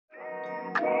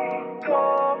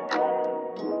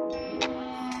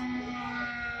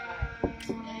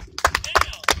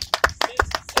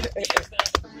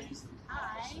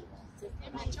I, Tim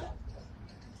Mitchell,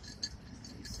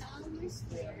 solemnly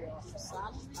swear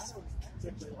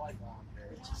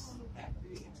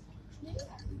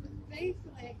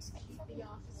faithfully execute the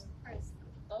office of president.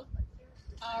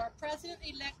 Our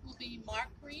president-elect will be Mark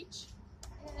Breach.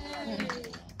 Yay.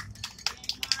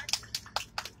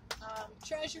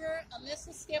 Treasurer,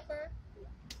 Alyssa Skipper.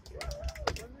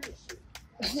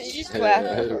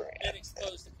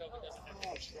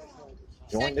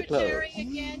 Join the club. Secretary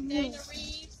again, Dana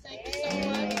Reeves. Thank you so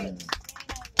much.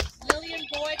 Lillian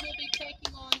Boyd will be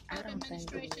taking on club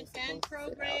administration and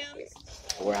programs.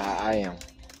 Where I am.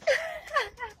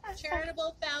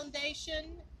 Charitable Foundation.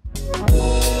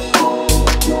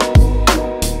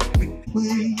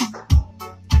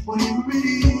 Whatever it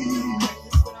is,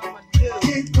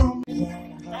 it's gonna be.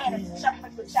 I had a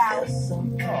chocolate with child.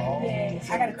 Yeah,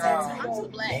 I got a tattoo. I'm too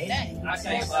black. Dang. I'll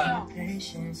tell you what.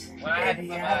 When I had to put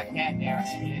my cat down,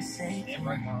 it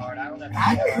broke my heart. I don't know if I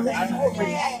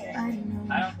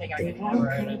don't think I could ever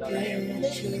hurt another animal.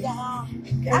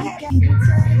 I had to,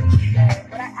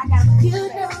 but I got a few.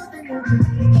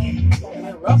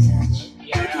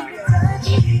 Yeah.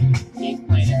 He's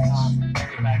playing it off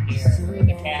back here with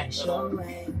the cat. It's a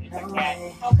cat.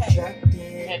 Okay.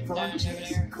 Head down over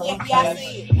there. Yeah, I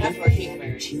see it. That's where she's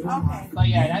married. Okay. So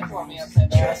yeah, that tore me upset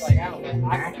there. I was like, I don't know.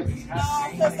 I could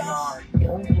never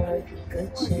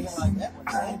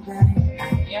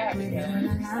yeah, because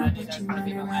I knew that's going to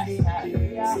be my last cat.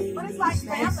 Yeah. But it's like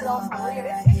family though, for real.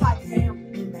 It's like family.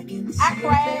 I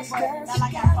cried, but not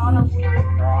like I thought I would.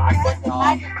 Girl, I But couldn't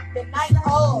talk. the night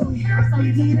hug. So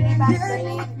you keep everybody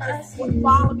saying, would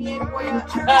follow me everywhere.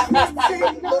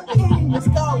 Let's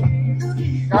go.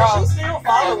 Girl,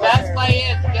 the best way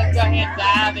is to just go ahead and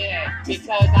dive in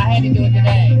because I had to do it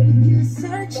today.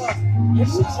 If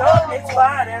she's young, it's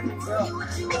fine. Everything's up.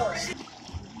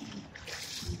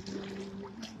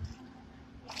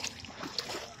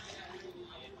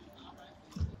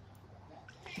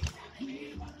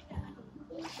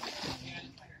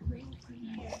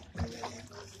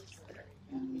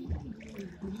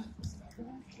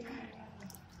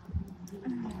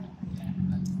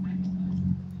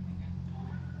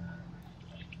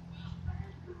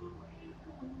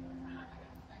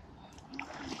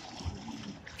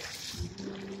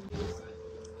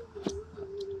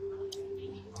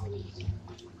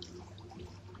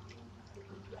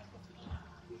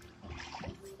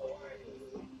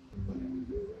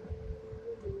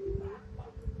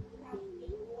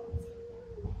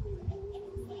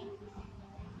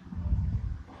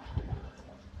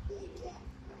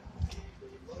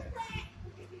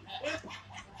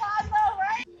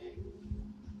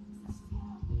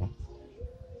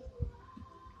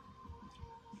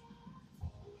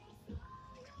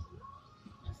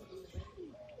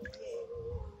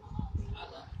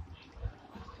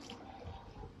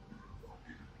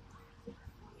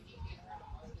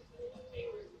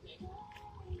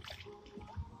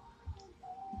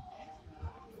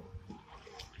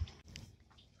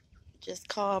 Just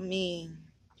call me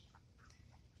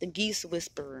the Geese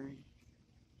Whisperer.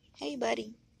 Hey,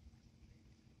 buddy.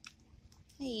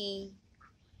 Hey.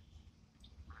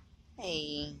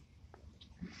 Hey.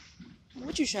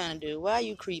 What you trying to do? Why are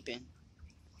you creeping?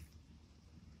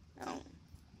 Oh.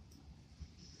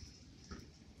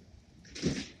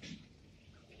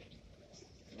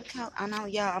 Look how, I know,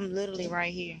 y'all, I'm literally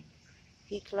right here.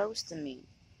 He close to me.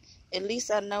 At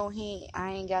least I know I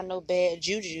ain't got no bad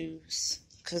jujus.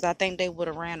 Because I think they would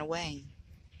have ran away.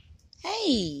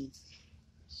 Hey.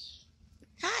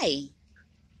 Hi.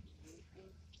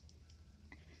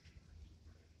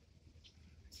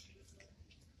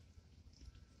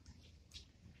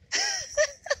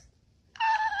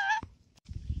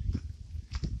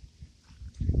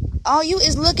 All you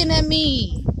is looking at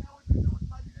me.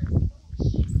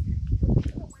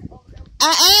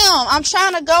 I am. I'm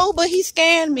trying to go, but he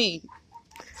scanned me.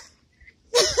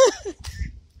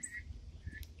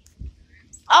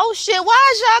 Oh shit,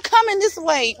 why is y'all coming this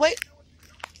way? Wait.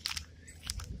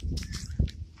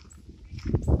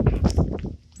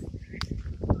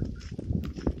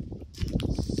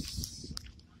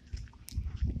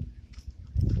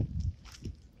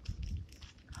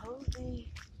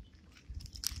 Holy.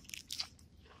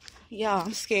 Y'all,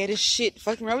 I'm scared as shit.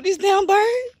 Fucking around with these damn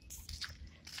birds.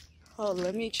 Oh,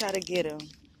 let me try to get them.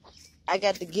 I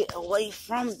got to get away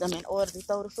from them in order to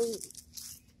throw the food.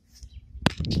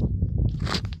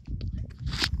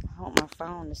 I want my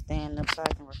phone to stand up so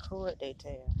I can record their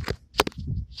tail.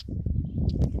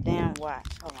 Damn watch.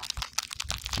 Hold on.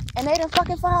 And they done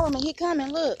fucking follow me. He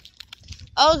coming. Look.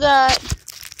 Oh, God.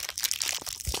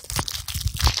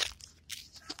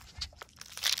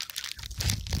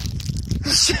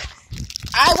 All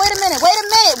right, wait a minute.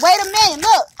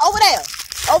 Look, over there.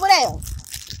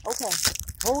 Okay.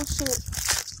 Oh, shit.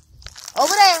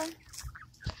 Over there.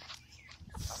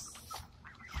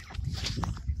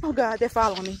 Oh, God, they're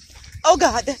following me. Oh,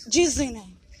 God, Jesus'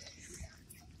 name.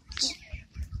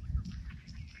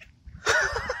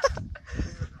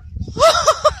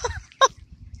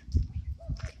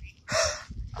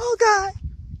 Oh, God.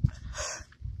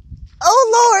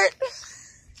 Oh, Lord.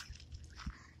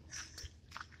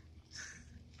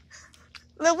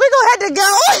 Look, we're going to have to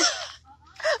go.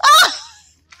 Oh.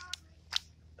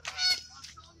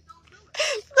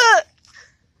 Look.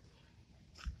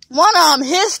 One of them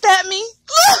hissed at me.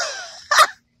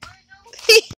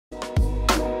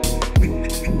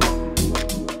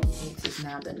 It's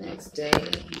now the next day.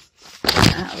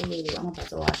 I'm about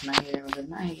to wash my hair because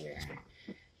my hair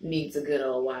needs a good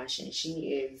old washing. She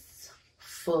is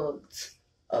fucked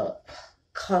up.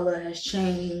 Color has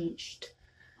changed.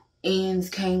 Ends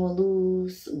came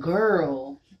loose.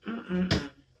 Girl.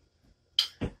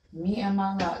 Me and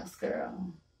my locks,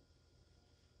 girl.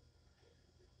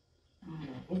 I don't know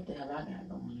what the hell I got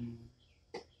going on.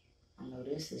 I know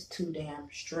this is too damn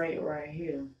straight right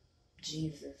here.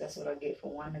 Jesus, that's what I get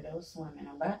for one of those swimming.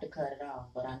 I'm about to cut it off,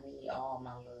 but I need all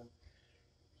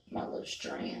my little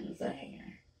strands of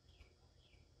hair.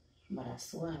 But I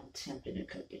swear I'm tempted to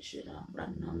cut this shit off. But I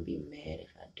know I'm gonna be mad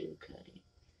if I do cut it.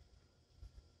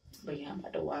 But yeah, I'm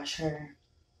about to wash her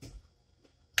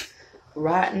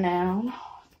right now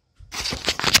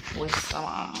with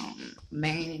some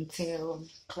mane and tail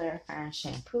clarifying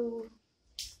shampoo.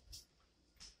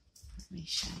 Let me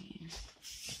show you.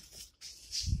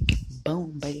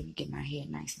 Boom, baby, get my hair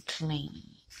nice and clean.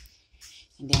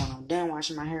 And then when I'm done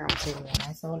washing my hair, I'm taking a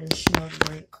nice old little smell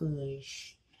break,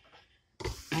 cause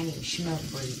I need a smell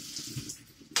break.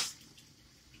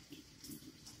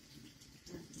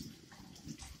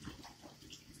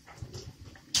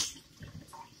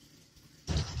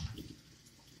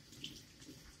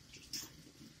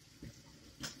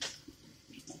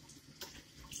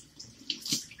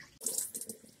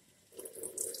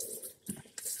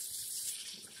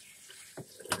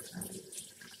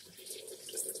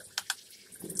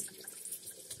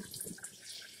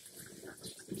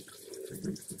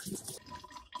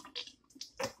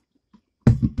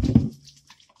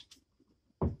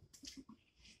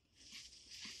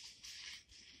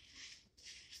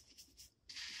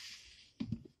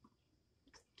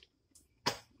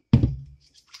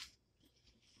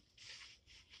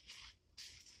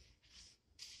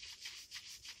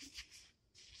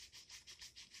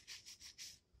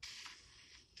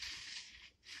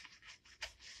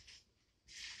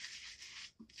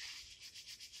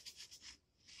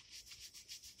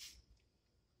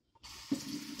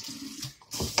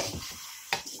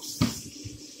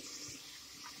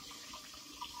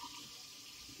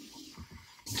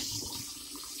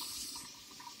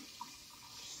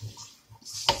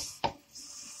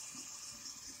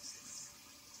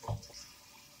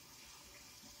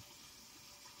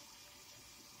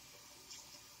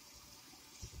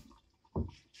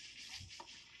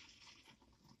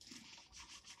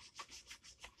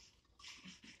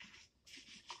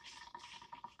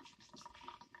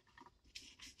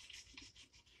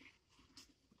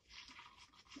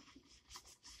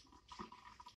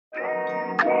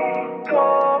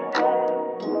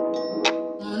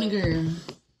 Morning, girl.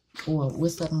 Well,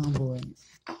 what's up, homeboy?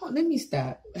 Oh, let me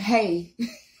stop. Hey,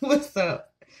 what's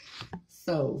up?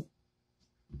 So,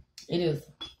 it is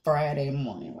Friday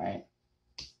morning, right?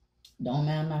 Don't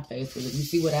mind my face, because if you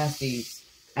see what I see,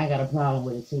 I got a problem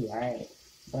with it too, all right?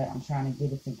 But I'm trying to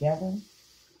get it together.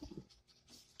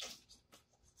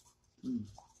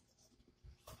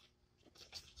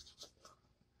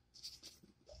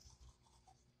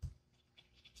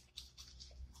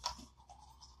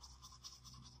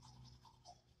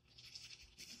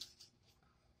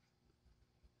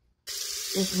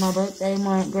 It's my birthday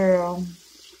month, girl.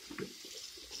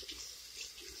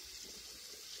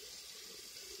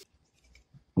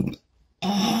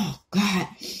 Oh, God.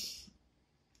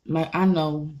 I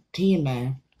know,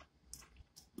 TMI.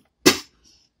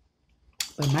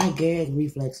 But my gag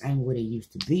reflex ain't what it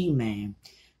used to be, man.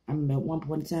 I remember at one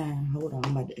point in time, hold on,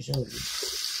 I'm about to show you.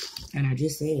 And I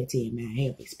just said it to you, man.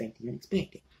 Hey, expected,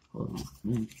 unexpected. Hold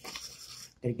on.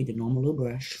 Gotta get the normal little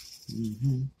brush.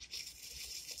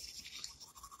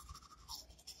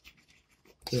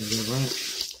 Get a little right.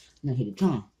 Now hit the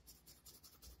tongue.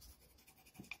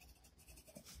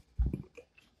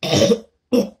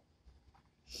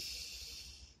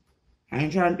 I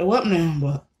ain't trying to throw up now,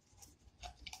 but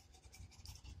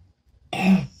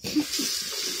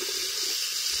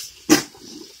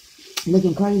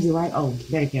Looking crazy, right? Oh,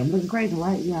 there you go. Looking crazy,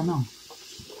 right? Yeah, I know.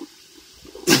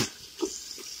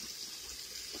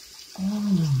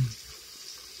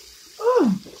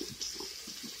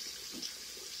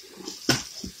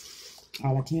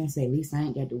 All I can say, at least I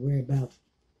ain't got to worry about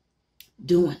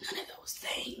doing none of those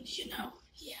things, you know.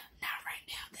 Yeah, not right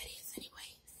now, that is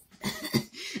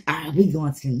anyways. All right, we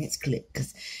going to the next clip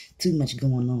because too much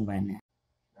going on right now.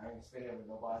 I ain't spending with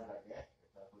nobody like that.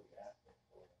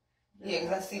 Yeah,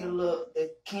 because I see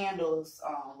the candles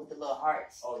with the little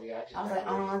hearts. Oh yeah, I was like,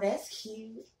 oh, that's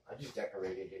cute. I just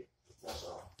decorated it. That's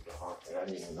all. The heart. I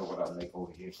didn't even know what I'd make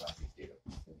over here, so I just did it.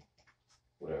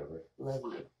 Whatever. Love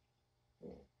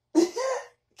you.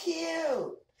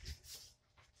 Cute.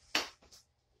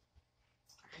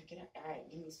 All right,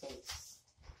 give me space.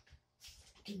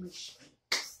 Give me space.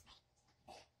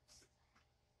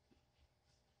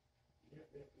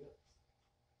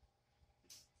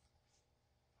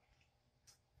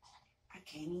 I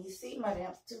can't even see my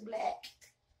damn, it's too black.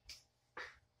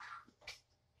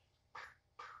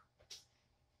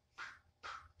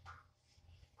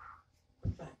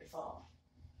 About to fall.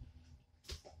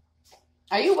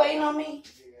 Are you waiting on me?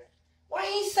 Why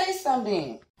you ain't say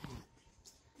something?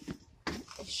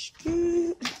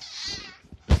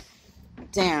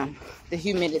 Damn, the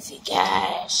humidity.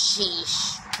 Gosh,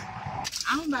 sheesh.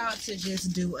 I'm about to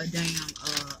just do a damn,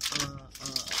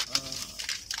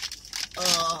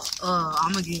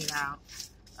 I'm gonna get it out.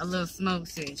 A little smoke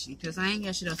session, because I ain't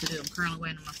got shit else to do. I'm currently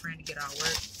waiting on my friend to get off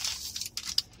work.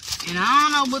 And I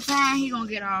don't know what time he gonna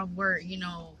get off work, you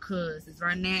know, cause it's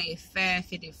right now it's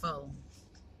 5:54.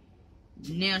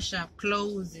 The nail shop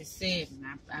closes at 7,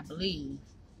 I believe.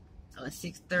 Or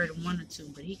 6:30, 1 or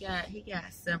 2. But he got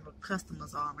several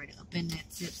customers already up in that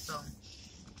tip, so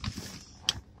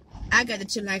I got the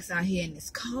chillax out here in this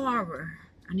car.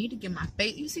 I need to get my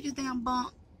face. You see this damn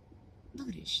bump? Look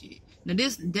at this shit. Now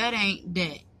that ain't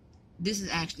that. This is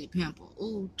actually a pimple.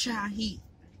 Ooh, child heat.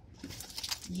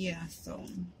 Yeah, so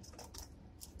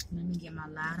let me get my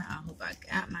lighter. I hope I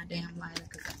got my damn lighter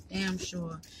because I damn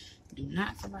sure do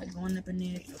not feel like going up in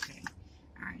there. Okay.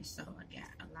 Alright, so I got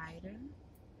a lighter.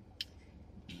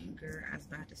 And girl, I was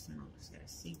about to smoke. Just gotta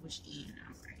see which end.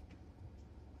 Alright.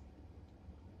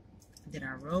 Did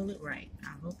I roll it right?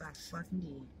 I hope I fucking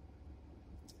did.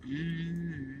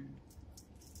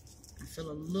 I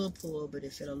feel a little pull, but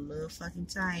it feel a little fucking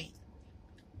tight.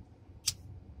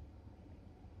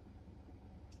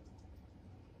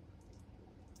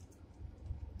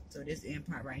 So this end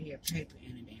part right here, paper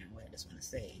in the damn way. I just want to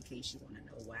say, in case you want to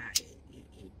know why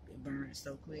it burns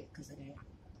so quick, because of that.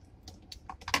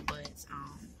 But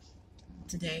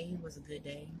today was a good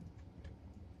day.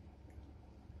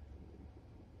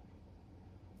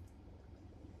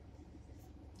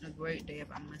 A great day,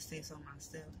 if I must say so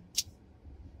myself.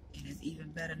 And it's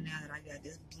even better now that I got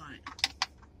this blunt.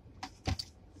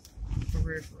 For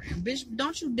real. And bitch,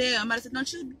 don't you dare, I'm about to say,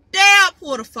 don't you dare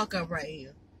pull the fuck up right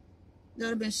here. That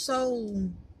would have been so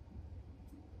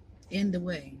in the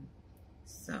way.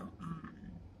 So,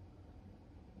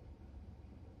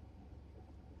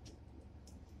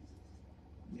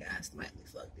 yeah, I slightly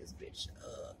fucked this bitch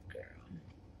up, girl.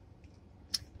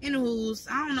 Anywho's,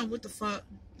 I don't know what the fuck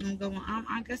I'm going on.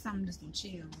 I guess I'm just gonna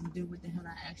chill and do what the hell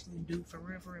I actually do for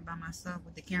real by myself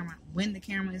with the camera when the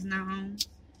camera is not on.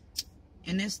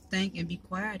 And this thing can be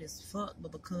quiet as fuck,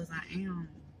 but because I am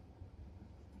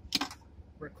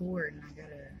recording, I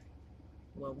gotta,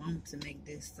 want to make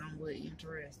this somewhat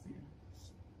interesting.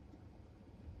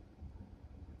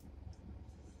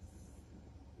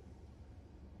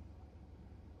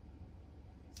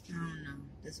 I don't know.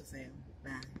 This will fail.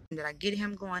 Bye. Did I get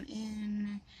him going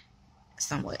in?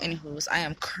 Somewhat. Anywho's, I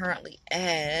am currently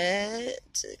at,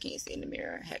 can you see in the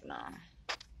mirror? Heck no.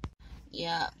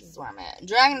 Yeah, this is where I'm at.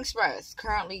 Dragon Express.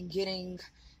 Currently getting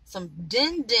some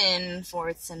din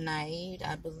for tonight,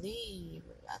 I believe.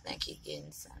 I think he's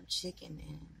getting some chicken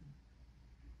and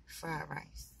fried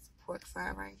rice. Pork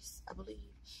fried rice, I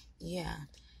believe. Yeah.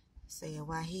 So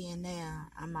while he in there,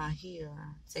 I'm out here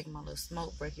taking my little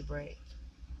smoke break.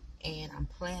 And I'm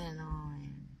planning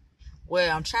on,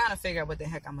 I'm trying to figure out what the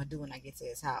heck I'm going to do when I get to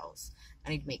his house. I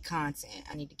need to make content.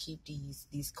 I need to keep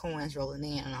these coins rolling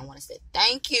in. And I want to say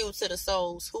thank you to the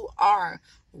souls who are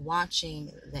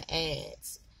watching the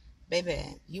ads.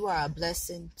 Baby, you are a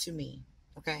blessing to me.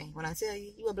 Okay? When I tell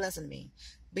you, you are a blessing to me.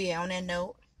 But yeah, on that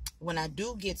note, when I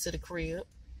do get to the crib,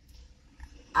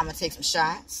 I'm going to take some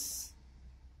shots.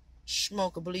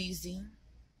 Smoke a bleezy.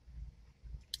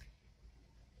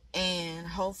 And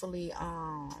hopefully,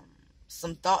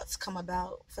 some thoughts come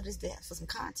about for this day, for some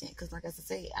content. Because like I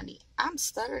said, I'm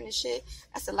stuttering and shit.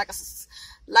 I said, like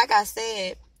I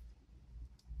said,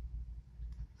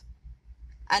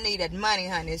 I need that money,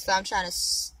 honey. So I'm trying to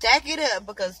stack it up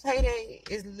because payday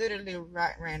is literally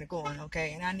right around the corner,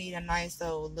 okay? And I need a nice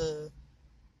old little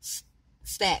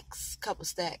couple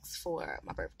stacks for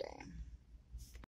my birthday.